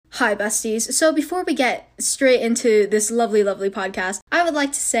Hi, besties. So before we get straight into this lovely, lovely podcast, I would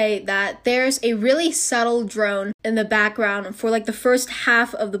like to say that there's a really subtle drone in the background for like the first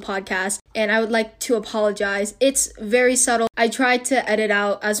half of the podcast, and I would like to apologize. It's very subtle. I tried to edit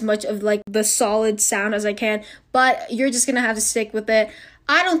out as much of like the solid sound as I can, but you're just gonna have to stick with it.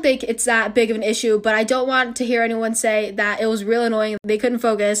 I don't think it's that big of an issue, but I don't want to hear anyone say that it was real annoying. They couldn't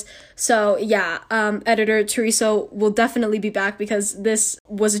focus. So yeah, editor Teresa will definitely be back because this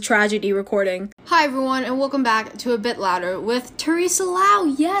was a tragedy recording. Hi everyone, and welcome back to A Bit Louder with Teresa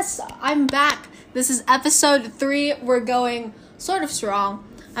Lau. Yes, I'm back. This is episode 3. We're going sort of strong.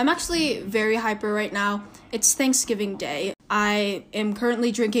 I'm actually very hyper right now. It's Thanksgiving Day. I am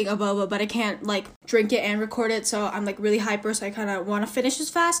currently drinking a boba, but I can't like drink it and record it, so I'm like really hyper, so I kind of want to finish this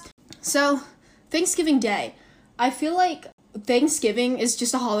fast. So, Thanksgiving Day. I feel like Thanksgiving is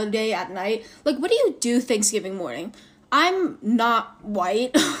just a holiday at night. Like, what do you do Thanksgiving morning? I'm not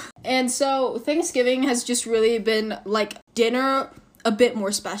white, and so Thanksgiving has just really been like dinner a bit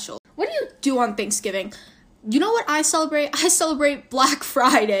more special. What do you do on Thanksgiving? You know what I celebrate? I celebrate Black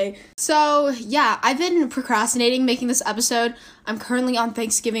Friday. So yeah, I've been procrastinating making this episode. I'm currently on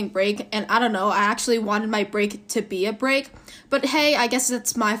Thanksgiving break, and I don't know, I actually wanted my break to be a break. But hey, I guess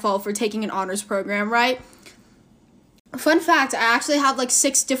it's my fault for taking an honors program, right? Fun fact, I actually have like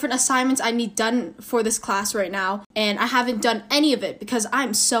 6 different assignments I need done for this class right now, and I haven't done any of it because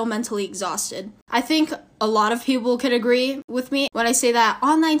I'm so mentally exhausted. I think a lot of people could agree with me when I say that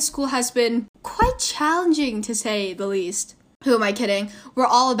online school has been quite challenging, to say the least. Who am I kidding? We're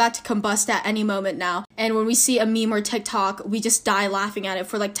all about to combust at any moment now, and when we see a meme or TikTok, we just die laughing at it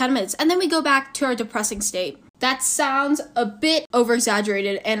for like 10 minutes, and then we go back to our depressing state. That sounds a bit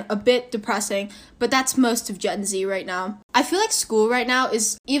over-exaggerated and a bit depressing, but that's most of Gen Z right now. I feel like school right now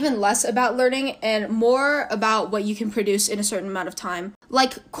is even less about learning and more about what you can produce in a certain amount of time.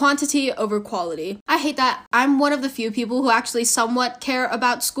 Like quantity over quality. I hate that. I'm one of the few people who actually somewhat care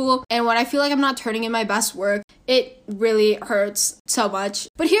about school, and when I feel like I'm not turning in my best work, it really hurts so much.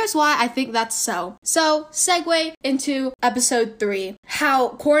 But here's why I think that's so. So, segue into episode 3. How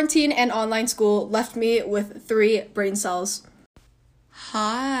quarantine and online school left me with 3 brain cells.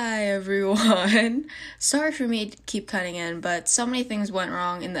 Hi everyone. Sorry for me to keep cutting in, but so many things went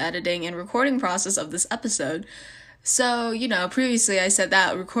wrong in the editing and recording process of this episode. So, previously I said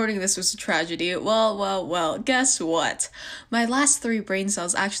that recording this was a tragedy. Well, guess what? My last 3 brain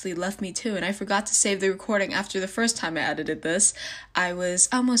cells actually left me too, and I forgot to save the recording after the first time I edited this. I was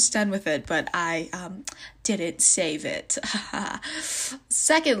almost done with it, but I didn't save it.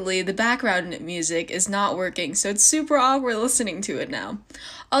 Secondly, the background music is not working, so it's super awkward listening to it now.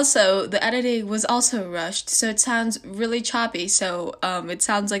 Also, the editing was also rushed, so it sounds really choppy, so it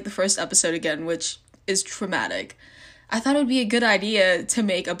sounds like the first episode again, which is traumatic. I thought it would be a good idea to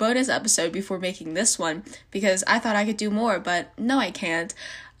make a bonus episode before making this one, because I thought I could do more, but no, I can't.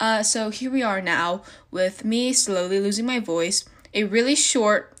 So here we are now, with me slowly losing my voice, a really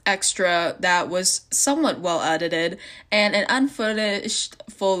short extra that was somewhat well edited, and an unfinished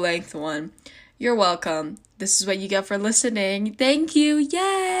full-length one. You're welcome. This is what you get for listening. Thank you.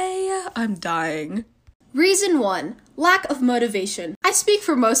 Yay! I'm dying. Reason 1. Lack of motivation. I speak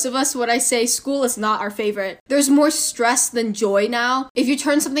for most of us when I say school is not our favorite. There's more stress than joy now. If you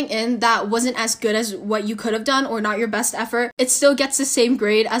turn something in that wasn't as good as what you could have done or not your best effort, it still gets the same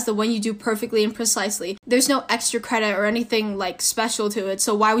grade as the one you do perfectly and precisely. There's no extra credit or anything like special to it,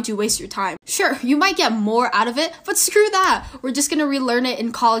 so why would you waste your time? Sure, you might get more out of it, but screw that. We're just gonna relearn it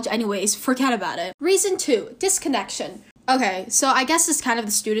in college anyways. Forget about it. Reason 2. Disconnection. Okay, so I guess it's kind of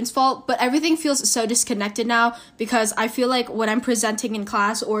the student's fault, but everything feels so disconnected now because I feel like when I'm presenting in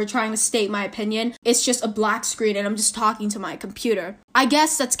class or trying to state my opinion, it's just a black screen and I'm just talking to my computer. I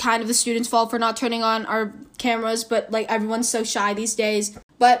guess that's kind of the student's fault for not turning on our cameras, but like everyone's so shy these days.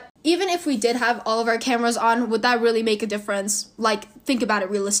 But even if we did have all of our cameras on, would that really make a difference? Like, think about it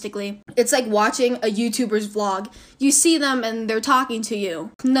realistically. It's like watching a YouTuber's vlog. You see them and they're talking to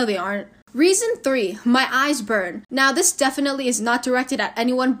you. No, they aren't. Reason 3, my eyes burn. Now, this definitely is not directed at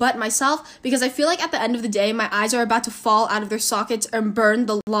anyone but myself because I feel like at the end of the day, my eyes are about to fall out of their sockets and burn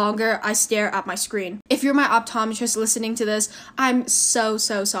the longer I stare at my screen. If you're my optometrist listening to this, I'm so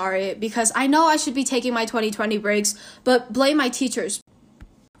sorry because I know I should be taking my 2020 breaks, but blame my teachers.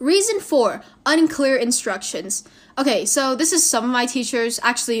 Reason 4, unclear instructions. Okay, so this is some of my teachers,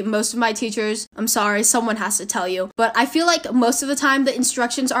 actually most of my teachers. I'm sorry, someone has to tell you. But I feel like most of the time the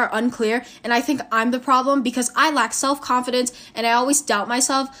instructions are unclear, and I think I'm the problem because I lack self-confidence and I always doubt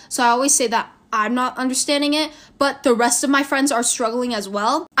myself, so I always say that I'm not understanding it, but the rest of my friends are struggling as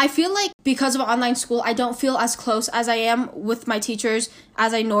well. I feel like because of online school, I don't feel as close as I am with my teachers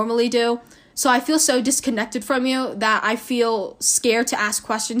as I normally do. So I feel so disconnected from you that I feel scared to ask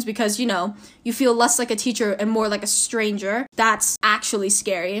questions because, you feel less like a teacher and more like a stranger. That's actually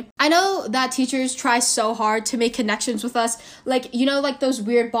scary. I know that teachers try so hard to make connections with us. Like, like those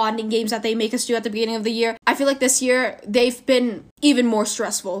weird bonding games that they make us do at the beginning of the year. I feel like this year they've been even more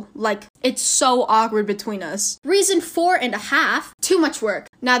stressful. Like, it's so awkward between us. Reason 4.5, too much work.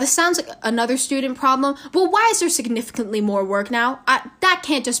 Now, this sounds like another student problem, but why is there significantly more work now? That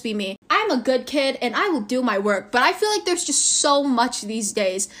can't just be me. I'm a good kid and I will do my work, but I feel like there's just so much these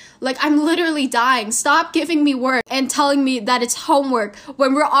days. Like, I'm literally dying. Stop giving me work and telling me that it's homework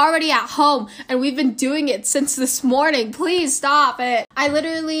when we're already at home and we've been doing it since this morning. Please stop it. I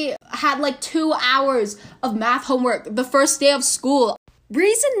literally had like 2 hours of math homework the first day of school.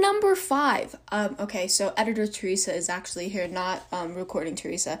 Reason number 5. Okay, so editor Teresa is actually here, not recording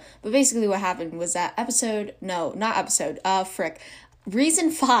Teresa. But basically what happened was that Reason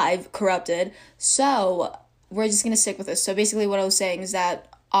 5 corrupted. So we're just gonna stick with this. So basically what I was saying is that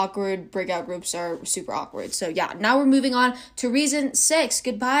awkward breakout groups are super awkward. So yeah, now we're moving on to reason 6.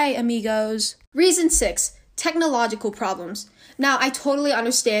 Goodbye, amigos. Reason 6. Technological problems. Now, I totally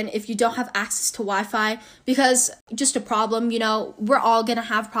understand if you don't have access to Wi-Fi because just a problem, we're all gonna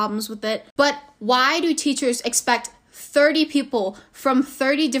have problems with it. But why do teachers expect 30 people from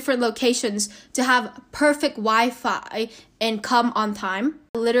 30 different locations to have perfect Wi-Fi and come on time?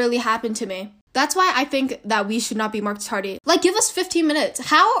 It literally happened to me. That's why I think that we should not be marked tardy. Like, give us 15 minutes.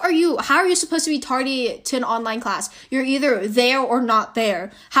 How are you supposed to be tardy to an online class? You're either there or not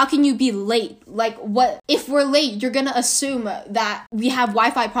there. How can you be late? Like, what? If we're late, you're gonna assume that we have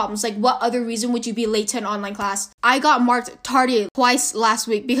Wi-Fi problems. Like, what other reason would you be late to an online class? I got marked tardy twice last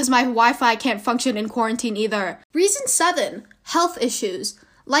week because my Wi-Fi can't function in quarantine either. Reason 7, health issues.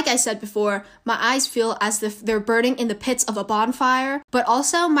 Like I said before, my eyes feel as if they're burning in the pits of a bonfire, but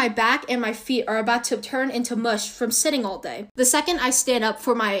also my back and my feet are about to turn into mush from sitting all day. The second I stand up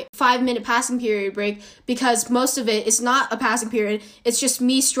for my 5-minute passing period break, because most of it is not a passing period, it's just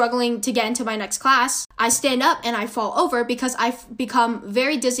me struggling to get into my next class, I stand up and I fall over because I've become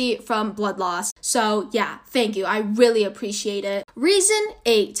very dizzy from blood loss. So yeah, thank you. I really appreciate it. Reason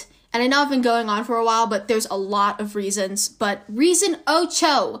 8. And I know I've been going on for a while, but there's a lot of reasons. But reason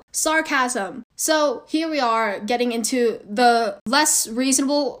 8, sarcasm. So here we are getting into the less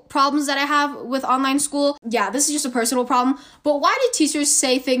reasonable problems that I have with online school. Yeah, this is just a personal problem. But why do teachers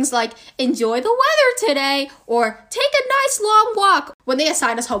say things like, enjoy the weather today, or take a nice long walk when they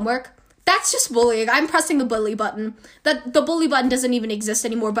assign us homework? That's just bullying. I'm pressing the bully button. The bully button doesn't even exist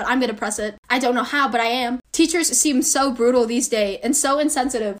anymore, but I'm gonna press it. I don't know how, but I am. Teachers seem so brutal these days and so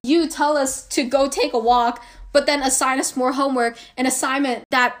insensitive. You tell us to go take a walk, but then assign us more homework, an assignment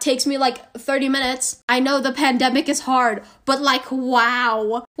that takes me like 30 minutes. I know the pandemic is hard, but like,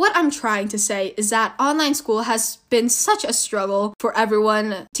 wow. What I'm trying to say is that online school has been such a struggle for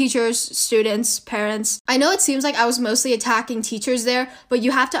everyone, teachers, students, parents. I know it seems like I was mostly attacking teachers there, but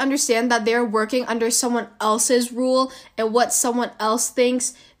you have to understand that they're working under someone else's rule, and what someone else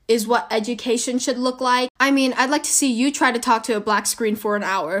thinks is what education should look like. I mean, I'd like to see you try to talk to a black screen for an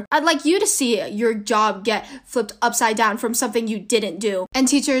hour. I'd like you to see your job get flipped upside down from something you didn't do. And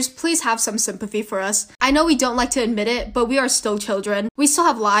teachers, please have some sympathy for us. I know we don't like to admit it, but we are still children. We still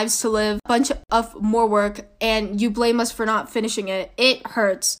have lives to live, a bunch of more work, and you blame us for not finishing it. It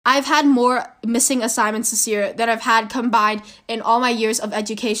hurts. I've had more missing assignments this year than I've had combined in all my years of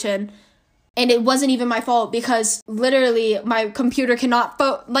education. And it wasn't even my fault because literally my computer cannot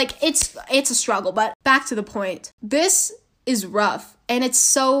it's a struggle. But back to the point. This is rough and it's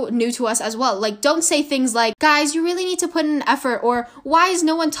so new to us as well. Like, don't say things like, guys, you really need to put in an effort, or why is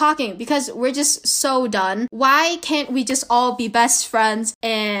no one talking? Because we're just so done. Why can't we just all be best friends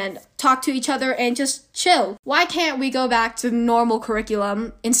and talk to each other and just chill? Why can't we go back to normal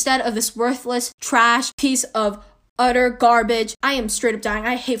curriculum instead of this worthless trash piece of utter garbage? I am straight up dying.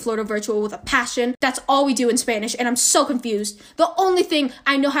 I hate Florida Virtual with a passion. That's all we do in Spanish, and I'm so confused. The only thing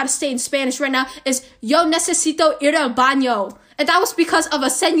I know how to say in Spanish right now is yo necesito ir al baño. And that was because of a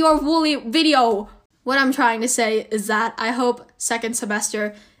Senor Wooly video. What I'm trying to say is that I hope second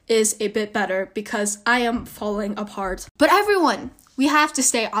semester is a bit better because I am falling apart. But everyone, we have to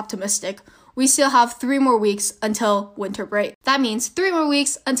stay optimistic. we still have 3 more weeks until winter break. That means 3 more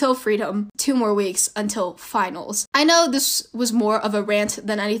weeks until freedom, 2 more weeks until finals. I know this was more of a rant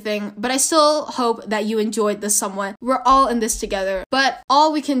than anything, but I still hope that you enjoyed this somewhat. We're all in this together, but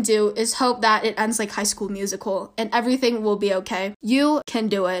all we can do is hope that it ends like High School Musical and everything will be okay. You can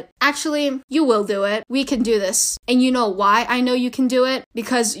do it. Actually, you will do it. We can do this. And you know why I know you can do it?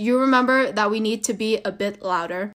 Because you remember that we need to be a bit louder.